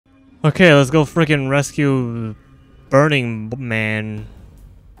Okay, let's go freaking rescue Burning Man.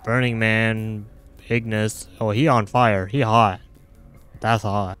 Burning Man. Ignis. Oh, he on fire. He hot. That's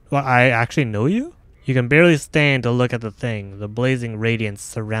hot. Well, I actually know you? You can barely stand to look at the thing. The blazing radiance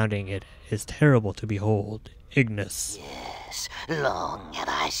surrounding it is terrible to behold. Ignis. Yes, long have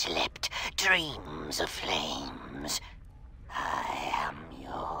I slept, dreams of flames. I am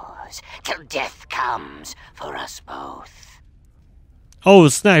yours, till death comes for us both. Oh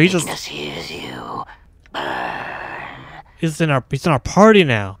snap! He just Ignis hears you. Burn. he's in our party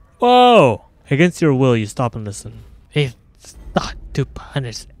now. Whoa! Against your will, you stop and listen. They thought to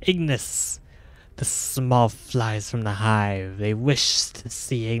punish Ignis. The small flies from the hive. They wish to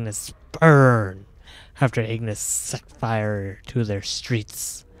see Ignis burn. After Ignis set fire to their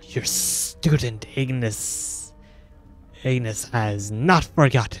streets. Your student Ignis. Ignis has not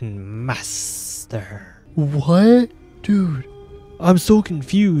forgotten, master. What? Dude, I'm so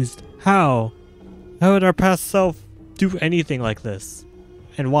confused. How? How would our past self do anything like this?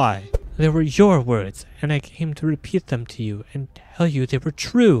 And why? They were your words, and I came to repeat them to you and tell you they were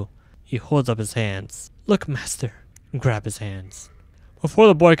true. He holds up his hands. Look, master. Grab his hands. Before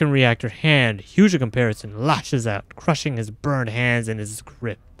the boy can react, her hand, huge in comparison, lashes out, crushing his burned hands in his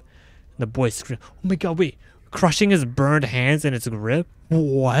grip. The boy screams, oh my god, wait, crushing his burned hands in its grip?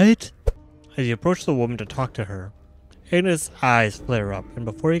 What? As he approaches the woman to talk to her, Ignis' eyes flare up, and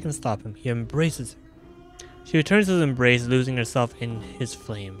before he can stop him, he embraces her. She returns his embrace, losing herself in his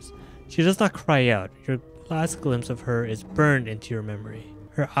flames. She does not cry out. Your last glimpse of her is burned into your memory.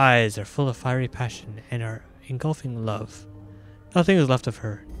 Her eyes are full of fiery passion and are engulfing love. Nothing is left of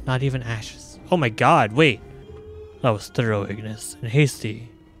her, not even ashes. Oh my god, wait. That was thorough, Ignis, and hasty.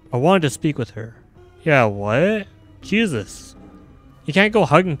 I wanted to speak with her. Yeah, what? Jesus. You can't go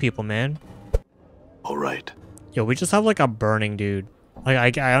hugging people, man. Alright. Yo, we just have like a burning dude.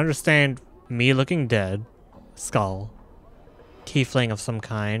 Like, I understand me looking dead. Skull. Tiefling of some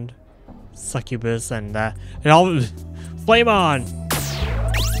kind. Succubus and that. And all. Flame on!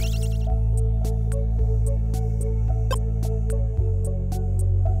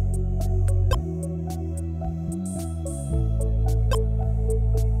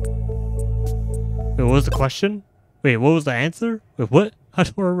 Wait, what was the question? Wait, what was the answer? Wait, what? I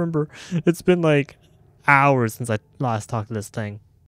don't remember. It's been like hours since I last talked to this thing.